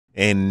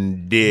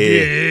And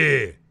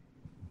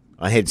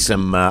I had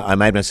some. I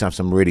made myself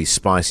some really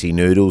spicy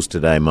noodles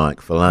today,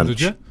 Mike, for lunch.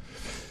 Did you?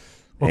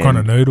 What kind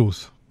of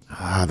noodles?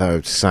 There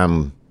was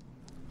some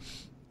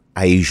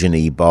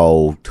Asian-y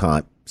bowl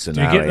type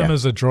scenario. Do you get them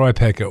as a dry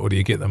packet, or do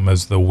you get them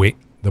as the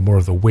more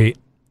of the wet?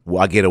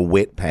 Well, I get a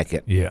wet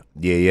packet. Yeah.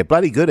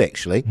 Bloody good,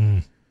 actually.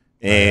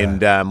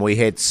 And we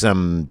had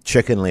some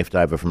chicken left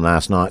over from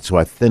last night, so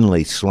I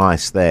thinly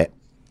sliced that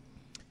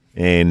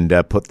and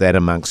put that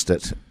amongst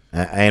it,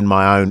 and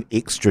my own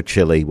extra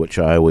chili, which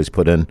I always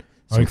put in.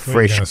 Some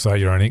fresh. You're going to say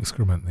your own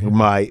excrement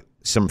then.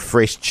 Some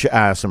fresh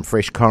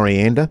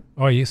coriander.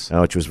 Oh yes,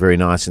 which was very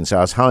nice. And so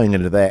I was hoeing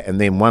into that, and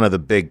then one of the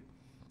big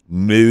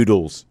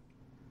noodles,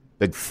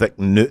 big thick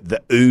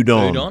the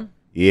udon,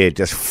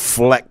 just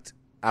flicked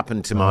up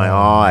into my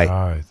eye.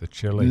 No, the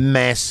chili,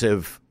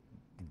 massive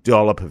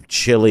dollop of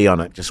chili on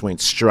it, just went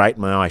straight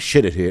in my eye.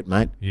 Shit, it hurt,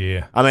 mate.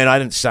 Yeah, I mean, I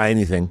didn't say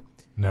anything.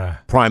 No,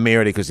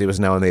 primarily because there was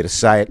no one there to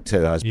say it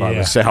to. I was by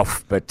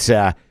myself, but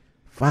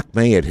fuck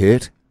me, it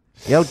hurt.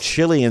 The old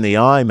chili in the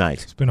eye,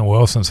 mate. It's been a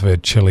while since I've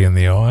had chili in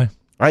the eye.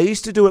 I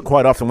used to do it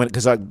quite often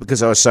because I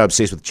was so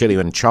obsessed with chili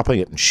and chopping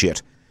it and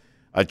shit.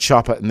 I'd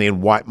chop it and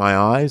then wipe my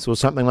eyes or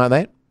something like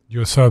that. You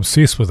were so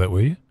obsessed with it,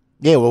 were you?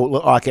 Yeah, well,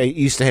 like I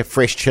used to have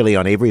fresh chili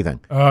on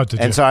everything. Oh, did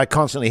you? And so I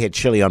constantly had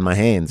chili on my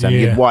hands. And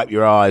you'd wipe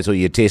your eyes or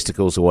your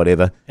testicles or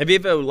whatever. Have you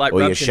ever rubbed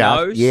your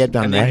nose? Yeah, I've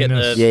done that. The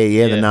nose.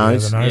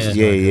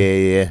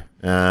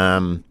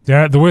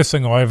 Yeah, the worst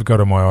thing I ever got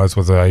in my eyes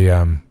was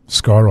a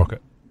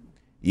skyrocket.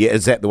 Yeah,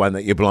 is that the one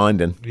that you're blind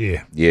in?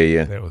 Yeah.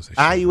 That was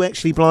Are you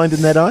actually blind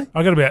in that eye?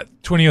 I got about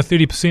 20 or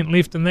 30%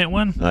 left in that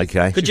one.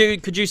 Okay. Could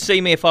you see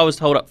me if I was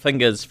to hold up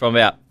fingers from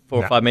about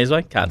 4 or 5 metres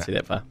away? Can't see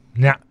that far.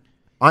 Nah.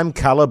 I'm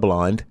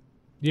colourblind.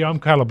 Yeah, I'm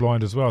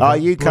colourblind as well. Are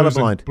you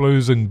colourblind?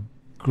 Blues and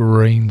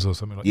greens or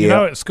something like that. Yeah. You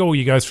know, at school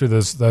you go through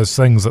those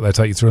things that they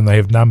take you through and they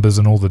have numbers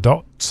and all the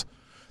dots.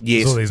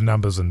 Yes. There's all these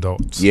numbers and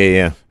dots.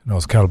 Yeah. And I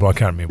was colourblind. I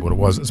can't remember what it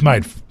was. It's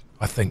made...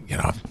 I think,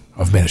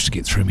 I've managed to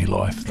get through my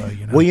life, though.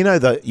 Well,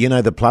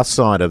 the plus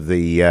side of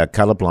the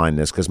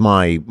colourblindness, because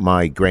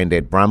my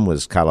granddad Brum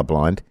was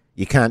colourblind.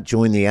 You can't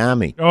join the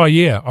army. Oh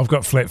yeah, I've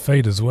got flat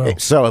feet as well.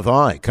 So have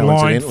I.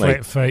 Coincidentally,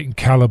 blind, flat feet, and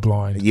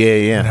colourblind.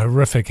 Yeah. And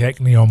horrific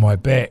acne on my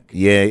back.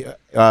 Yeah,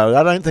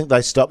 I don't think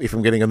they stop you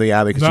from getting in the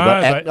army because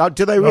you've got.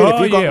 Do they really? If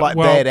you've got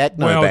bad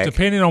acne back? Well,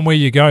 depending on where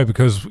you go,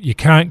 because you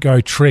can't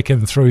go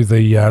trekking through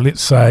the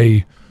let's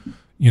say,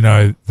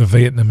 the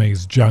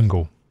Vietnamese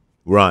jungle.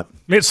 Right.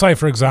 Let's say,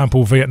 for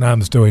example,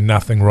 Vietnam's doing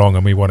nothing wrong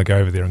and we want to go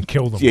over there and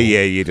kill them.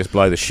 Yeah, you just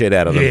blow the shit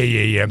out of them.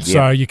 Yeah.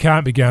 So you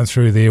can't be going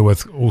through there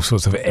with all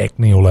sorts of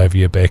acne all over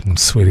your back and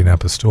sweating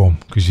up a storm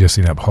because you just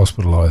end up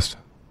hospitalised.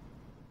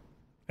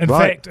 In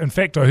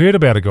fact, I heard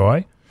about a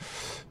guy.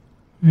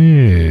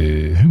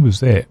 Yeah, who was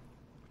that?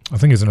 I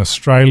think he's an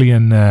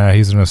Australian.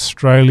 He's an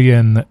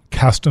Australian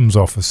customs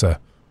officer,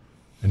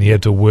 and he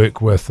had to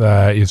work with.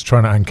 He was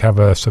trying to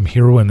uncover some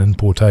heroin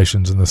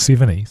importations in the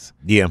 70s.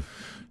 Yeah.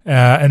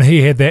 And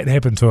he had that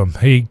happen to him.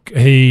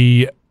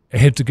 He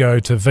had to go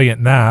to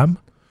Vietnam,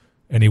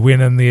 and he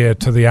went in there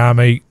to the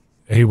army.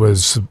 He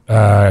was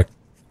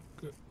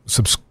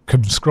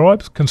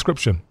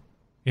conscription.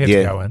 He had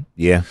to go in.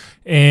 Yeah.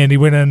 And he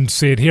went in and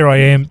said, "Here I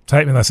am,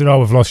 take me." And they said, "Oh,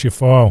 we've lost your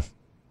file.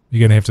 You're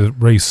going to have to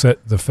resit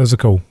the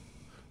physical."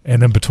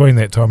 And in between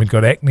that time, he'd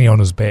got acne on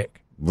his back.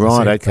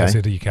 Right, okay. They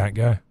said, "You can't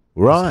go."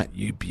 Right. Said,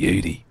 "You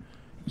beauty.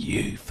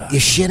 You fucking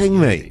You're shitting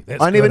me.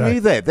 That's I never good,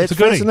 knew that. That's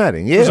it's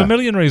fascinating. Yeah. There's a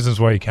million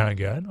reasons why you can't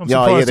go. I'm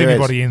surprised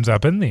anybody ends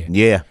up in there.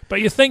 Yeah. But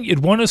you think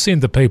you'd want to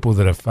send the people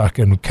that are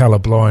fucking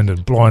colourblind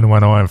and blind in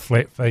one eye and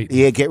flat feet.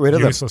 Yeah, get rid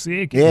of them.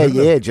 Yeah, get rid of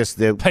them. Just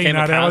the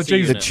peanut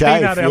allergies, the chafe,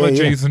 peanut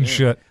allergies and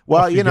shit.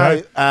 Well,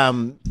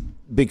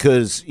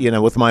 because,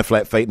 with my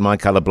flat feet and my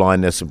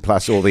colourblindness and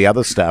plus all the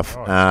other stuff.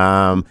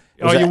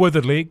 Your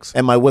withered legs.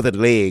 And my withered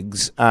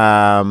legs,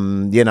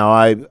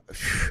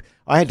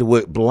 I had to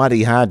work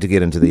bloody hard to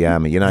get into the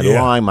army,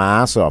 lying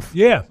my ass off.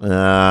 Yeah.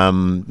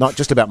 Not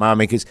just about my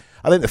army, because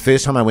I think the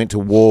first time I went to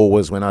war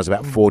was when I was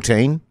about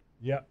 14.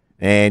 Yeah.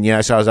 And,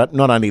 so I was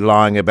not only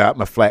lying about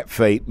my flat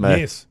feet,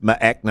 my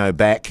acno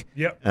back,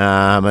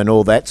 and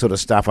all that sort of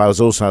stuff, I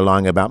was also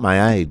lying about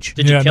my age.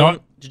 Did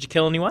you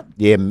kill anyone?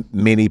 Yeah,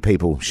 many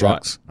people,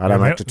 shucks. Right. I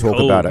don't like to talk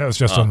about it. That was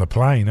just on the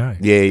plane, eh?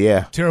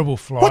 Yeah. Terrible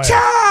flight. Watch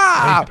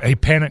out! He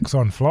panics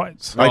on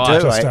flights. I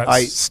do. Just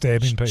starts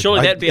stabbing people.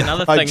 Surely that'd be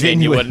another thing that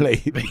you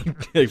wouldn't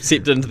be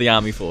accepted into the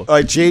army for.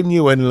 I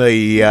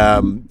genuinely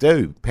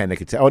do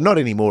panic attacks. Oh, not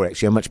anymore,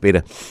 actually. I'm much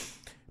better.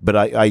 But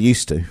I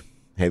used to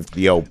have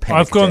the old panic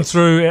I've gone attacks.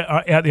 through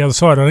out the other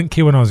side. I didn't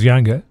care when I was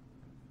younger.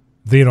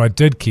 Then I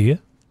did care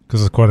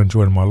because I quite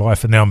enjoyed my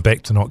life. And now I'm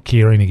back to not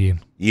caring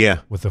again. Yeah.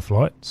 With the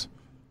flights.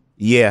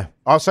 Yeah.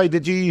 Oh, so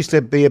did you used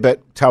to be a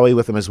bit toey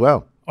with them as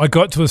well? I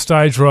got to a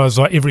stage where I was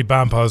like, every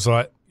bump I was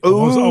like, I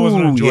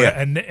wasn't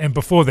enjoying it. And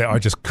before that, I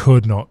just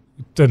could not,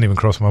 didn't even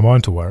cross my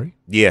mind to worry.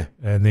 Yeah.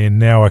 And then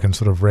now I can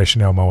sort of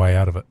rationale my way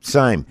out of it.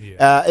 Same.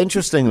 Yeah.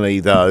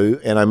 Interestingly, though,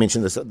 and I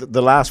mentioned this,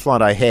 the last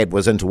flight I had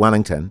was into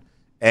Wellington,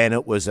 and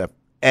it was an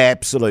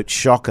absolute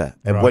shocker,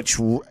 in which,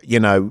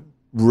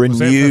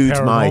 renewed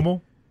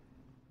paranormal?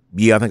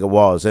 Yeah, I think it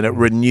was, and it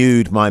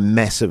renewed my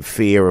massive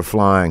fear of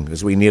flying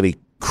as we nearly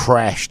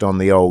crashed on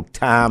the old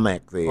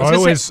tarmac there. I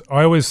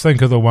always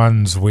think of the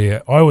ones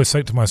where I always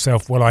think to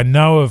myself, well, I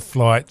know of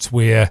flights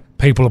where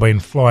people have been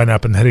flying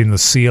up and hitting the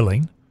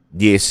ceiling.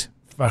 Yes.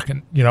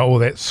 Fucking, all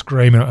that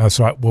screaming. I was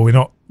like, well,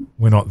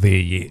 we're not there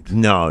yet.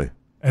 No.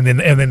 And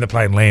then the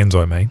plane lands.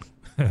 I mean.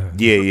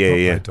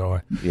 Yeah.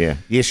 Die. Yeah.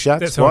 Yes, Shucks.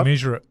 That's how I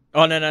measure it.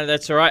 Oh, no,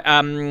 that's all right.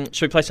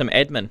 Should we play some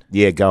admin?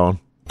 Yeah, go on.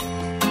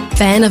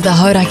 Fan of the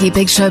Hodaki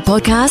Big Show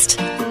podcast?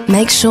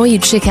 Make sure you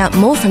check out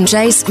more from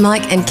Jace,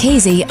 Mike and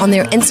Keezy on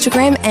their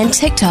Instagram and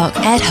TikTok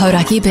at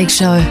Hodaki Big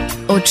Show.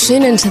 Or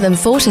tune into them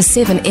 4 to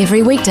 7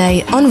 every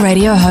weekday on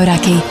Radio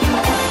Hodaki.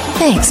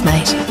 Thanks,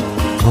 mate.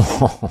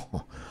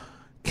 Oh,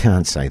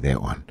 can't say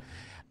that one.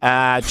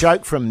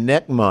 Joke from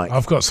Nick, Mike.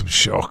 I've got some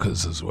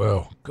shockers as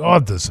well.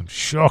 God, there's some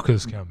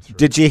shockers come through.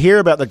 Did you hear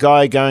about the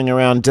guy going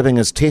around dipping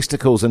his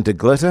testicles into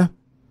glitter?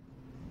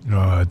 No,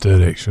 I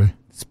did actually.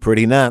 It's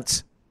pretty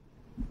nuts.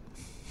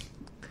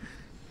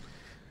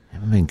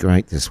 Haven't been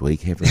great this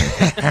week, have we?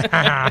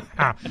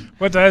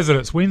 What day is it?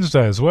 It's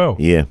Wednesday as well.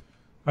 Yeah.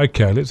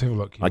 Okay, let's have a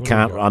look here.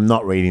 I'm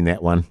not reading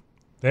that one.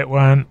 That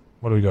one.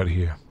 What do we got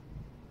here?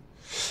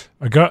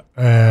 I got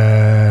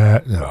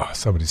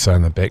somebody's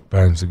saying the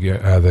backbones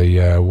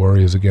the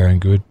Warriors are going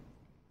good.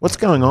 What's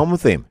going on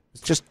with them?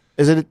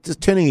 Is it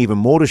just turning even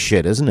more to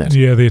shit, isn't it?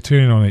 Yeah, they're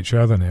turning on each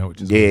other now.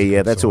 Which is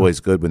that's always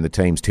good when the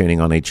team's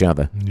turning on each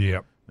other.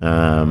 Yeah,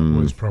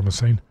 always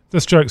promising.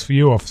 This joke's for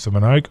you, Officer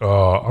Minogue.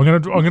 Oh, I'm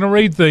gonna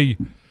read the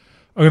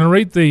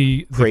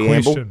Preamble?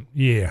 question.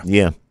 Yeah.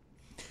 Yeah.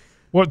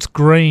 What's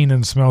green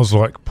and smells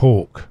like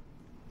pork?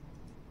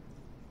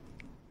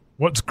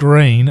 What's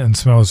green and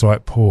smells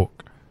like pork?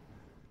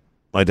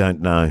 I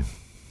don't know.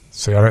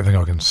 See, I don't think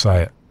I can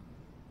say it.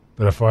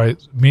 But if I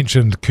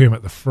mentioned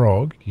Kermit the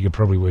Frog, you could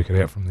probably work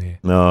it out from there.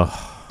 No.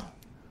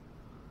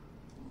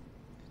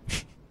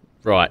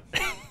 Right.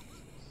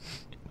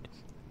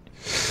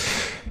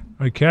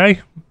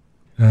 Okay.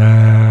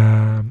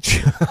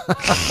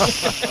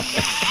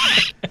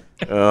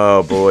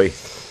 Oh, boy.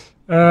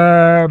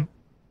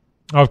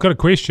 I've got a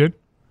question.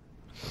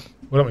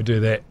 Why don't we do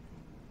that?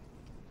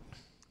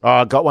 Oh,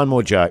 I got one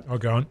more joke. I'll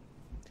go on.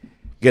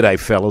 G'day,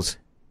 fellas.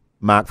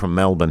 Mark from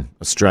Melbourne,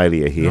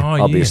 Australia here.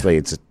 Oh,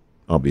 obviously.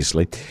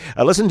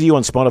 I listened to you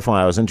on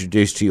Spotify. I was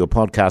introduced to your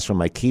podcast from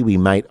my Kiwi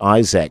mate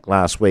Isaac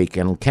last week,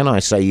 and can I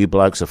say you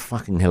blokes are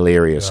fucking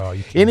hilarious. Oh,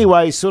 you can.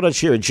 Anyway, sort of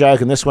share a joke,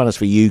 and this one is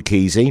for you,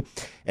 Keezy.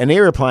 An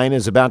aeroplane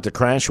is about to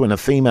crash when a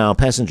female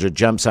passenger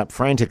jumps up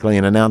frantically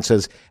and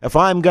announces, "If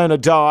I'm going to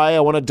die, I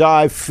want to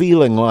die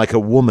feeling like a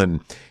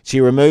woman." She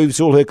removes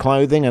all her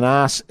clothing and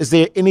asks, "Is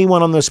there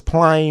anyone on this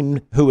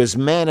plane who is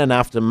man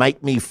enough to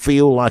make me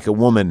feel like a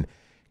woman?"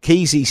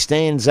 Keezy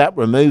stands up,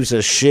 removes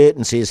his shirt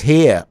and says,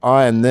 "Here,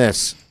 iron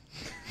this."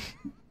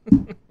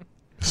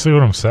 See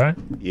what I'm saying?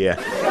 Yeah.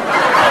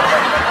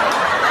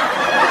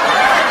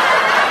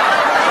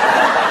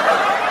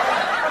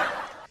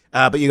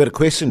 But you got a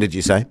question, did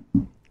you say?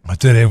 I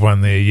did have one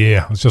there,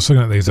 yeah. I was just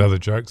looking at these other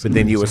jokes. But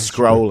then you were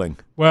scrolling.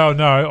 Well,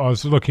 no, I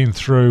was looking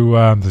through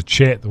the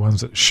chat, the ones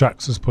that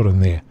Shucks has put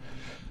in there.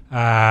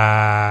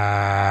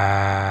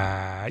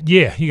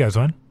 Yeah, he goes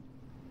on.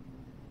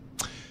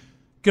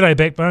 G'day,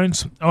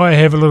 Backbones. I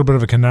have a little bit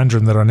of a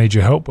conundrum that I need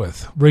your help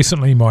with.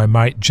 Recently, my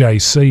mate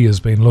JC has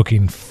been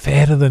looking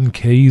fatter than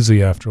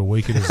Keezy after a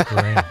week at his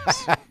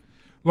grams.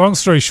 Long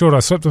story short,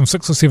 I slipped him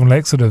 6 or 7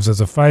 laxatives as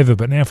a favour,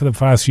 but now for the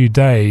past few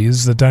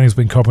days, the Dunny's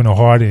been copping a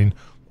hiding.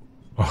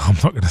 Oh, I'm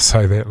not going to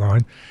say that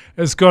line.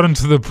 It's gotten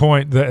to the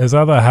point that his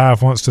other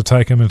half wants to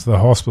take him into the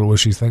hospital where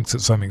she thinks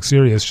it's something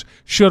serious.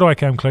 Should I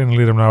come clean and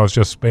let him know I was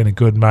just being a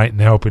good mate and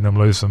helping him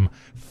lose some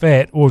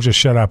fat, or just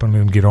shut up and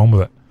let him get on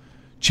with it?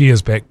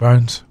 Cheers,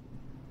 Backbones.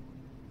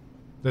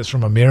 That's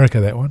from America,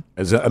 that one.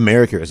 Is it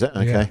America, is it?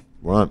 Okay, Yeah.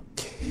 right.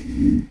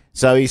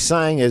 So he's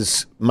saying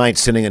his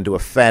mate's sitting into a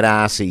fat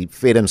ass, he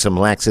fed him some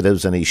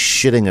laxatives and he's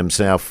shitting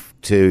himself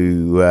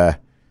to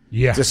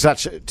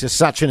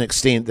such an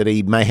extent that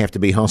he may have to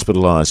be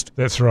hospitalised.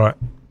 That's right.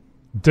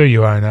 Do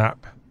you own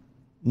up?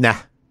 Nah.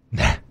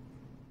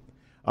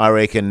 I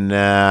reckon,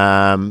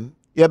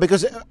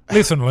 because...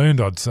 Lesson learned,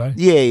 I'd say.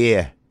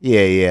 Yeah.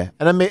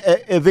 And I mean,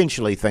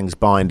 eventually things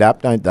bind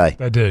up, don't they?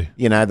 They do.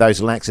 You know, those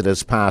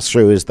laxatives pass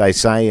through, as they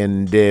say,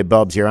 and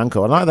Bob's your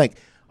uncle. And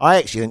I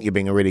actually think you're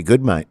being a really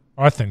good mate.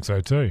 I think so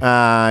too.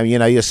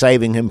 You're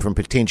saving him from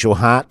potential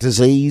heart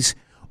disease,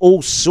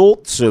 all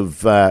sorts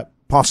of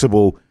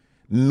possible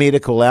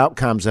medical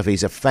outcomes if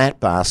he's a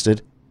fat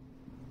bastard.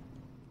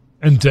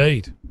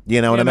 Indeed.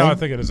 You know what I mean? I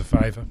think it is a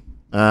favour.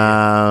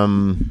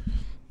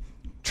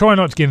 Try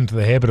not to get into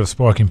the habit of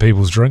spiking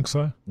people's drinks,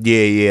 though.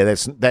 Yeah,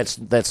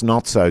 that's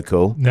not so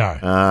cool.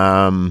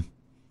 No.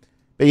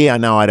 But yeah,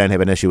 no, I don't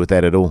have an issue with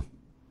that at all.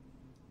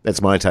 That's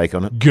my take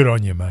on it. Good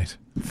on you, mate.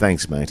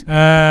 Thanks, mate.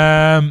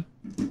 I'm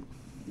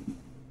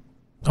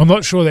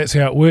not sure that's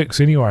how it works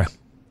anyway.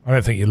 I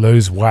don't think you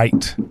lose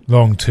weight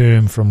long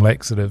term from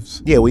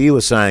laxatives. Yeah, well, you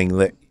were saying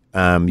that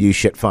you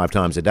shit 5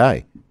 times a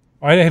day.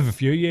 I have a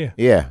few, yeah.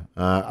 Yeah.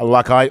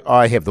 Like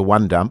I have the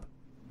one dump.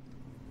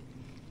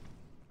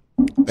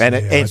 And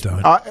I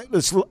don't.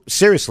 it's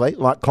seriously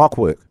like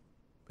clockwork.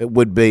 It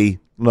would be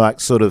like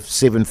sort of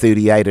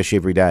 7:38ish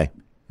every day.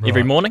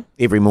 Every Right. morning?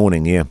 Every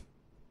morning, yeah.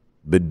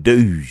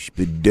 Badoosh,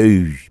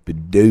 badoosh,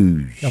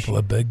 badoosh. Couple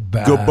of big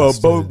What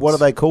bastards. are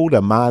they called?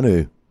 A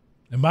Manu.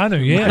 A Manu,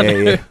 yeah.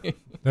 Yeah.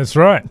 That's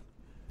right.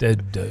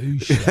 Dead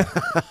douche.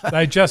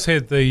 They just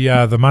had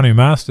the Manu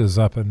Masters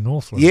up in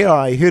Northland. Yeah,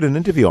 I heard an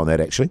interview on that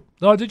actually.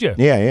 Oh, did you?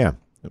 Yeah.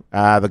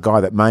 The guy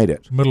that made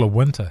it. Middle of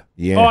winter.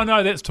 Yeah. Oh,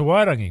 no, that's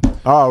Tawairangi.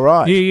 Oh,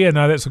 right. Yeah,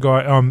 no, that's a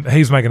guy.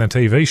 He's making a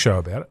TV show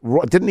about it.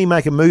 Right. Didn't he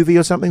make a movie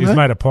or something? He's though?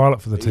 made a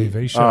pilot for the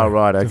TV show. Oh,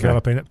 right, okay.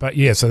 Developing it. But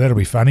yeah, so that'll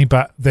be funny.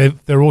 But they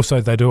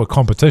do a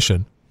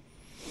competition.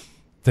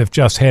 They've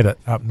just had it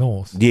up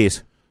north.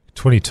 Yes.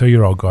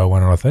 22-year-old guy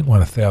won it, I think,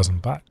 won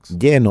 $1,000.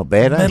 Yeah, not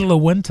bad. Middle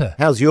of winter.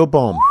 How's your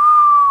bomb?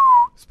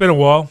 It's been a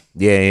while.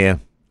 Yeah.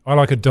 I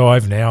like a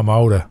dive now. I'm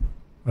older.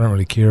 I don't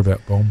really care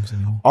about bombs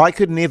anymore. I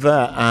could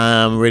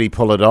never really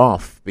pull it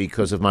off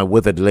because of my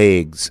withered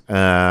legs.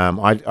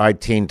 I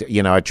tend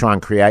to, I try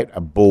and create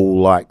a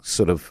ball-like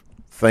sort of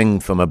thing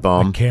for my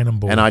bomb. A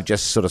cannonball. And I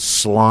just sort of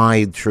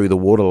slide through the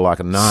water like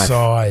a knife.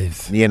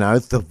 Scythe. Do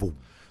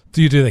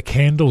you do the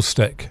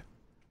candlestick?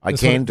 I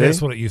can do.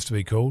 That's what it used to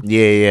be called.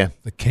 Yeah.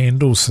 The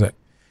candlestick.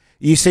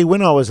 You see,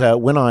 when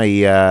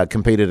I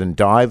competed in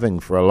diving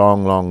for a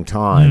long, long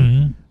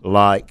time,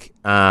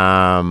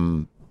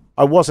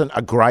 I wasn't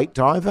a great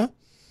diver,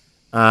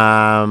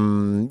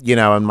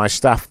 and my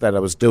stuff that I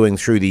was doing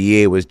through the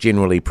year was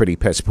generally pretty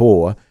piss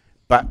poor.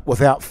 But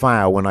without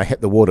fail, when I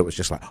hit the water, it was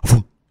just like,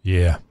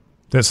 Yeah.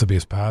 That's the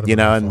best part of it.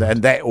 and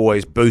that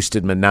always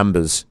boosted my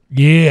numbers.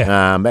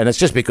 Yeah. And it's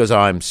just because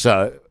I'm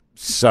so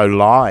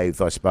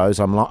lithe, I suppose.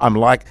 I'm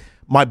like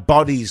my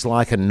body's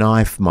like a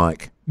knife,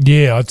 Mike.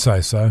 Yeah, I'd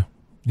say so.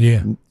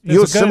 Yeah.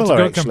 You're it's a good, similar, it's a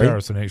good actually.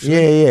 comparison,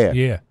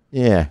 actually.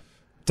 Yeah.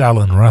 Dull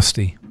and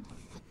rusty.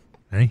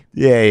 Hey?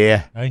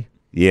 Yeah. Hey?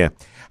 Yeah.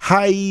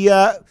 Hey,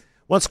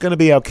 what's going to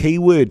be our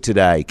keyword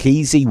today?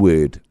 Keysy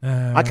word.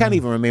 I can't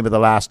even remember the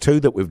last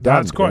two that we've done.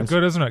 That's quite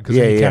good, isn't it? Because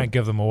Yeah, you yeah. can't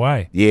give them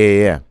away.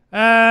 Yeah.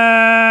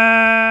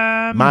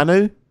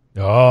 Manu?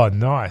 Oh,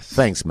 nice.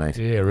 Thanks, mate.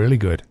 Yeah, really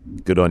good.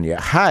 Good on you.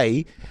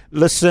 Hey,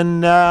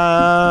 listen,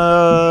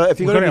 if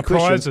you've We've got got any our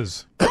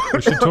questions. prizes.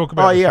 We should talk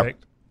about Oh, yeah. the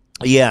fact.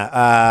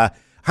 Yeah,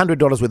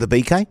 $100 worth of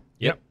BK.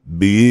 Yep.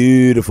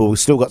 Beautiful. We've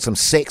still got some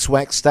sex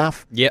wax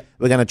stuff. Yep.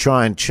 We're going to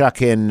try and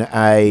chuck in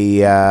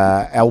a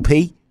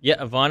LP, Yeah,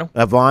 a vinyl.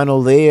 a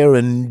vinyl there,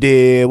 and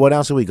what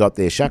else have we got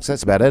there? Shucks,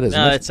 that's about it, isn't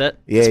No, it? that's it.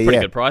 Yeah, It's a pretty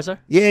yeah. good prizer.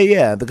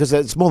 Yeah, because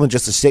it's more than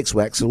just a sex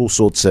wax, all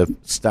sorts of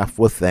stuff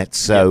with that.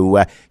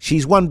 So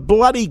she's won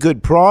bloody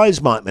good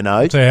prize, Mike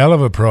Minogue. It's a hell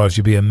of a prize.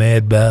 You'd be a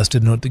mad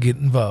bastard not to get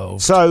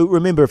involved. So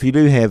remember, if you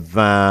do have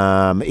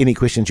any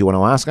questions you want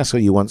to ask us or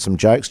you want some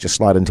jokes, just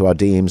slide into our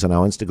DMs on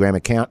our Instagram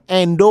account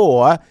and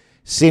or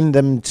send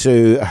them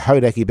to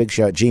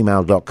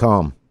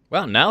hodakibigshow@gmail.com.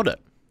 Wow, nailed it.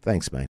 Thanks, mate.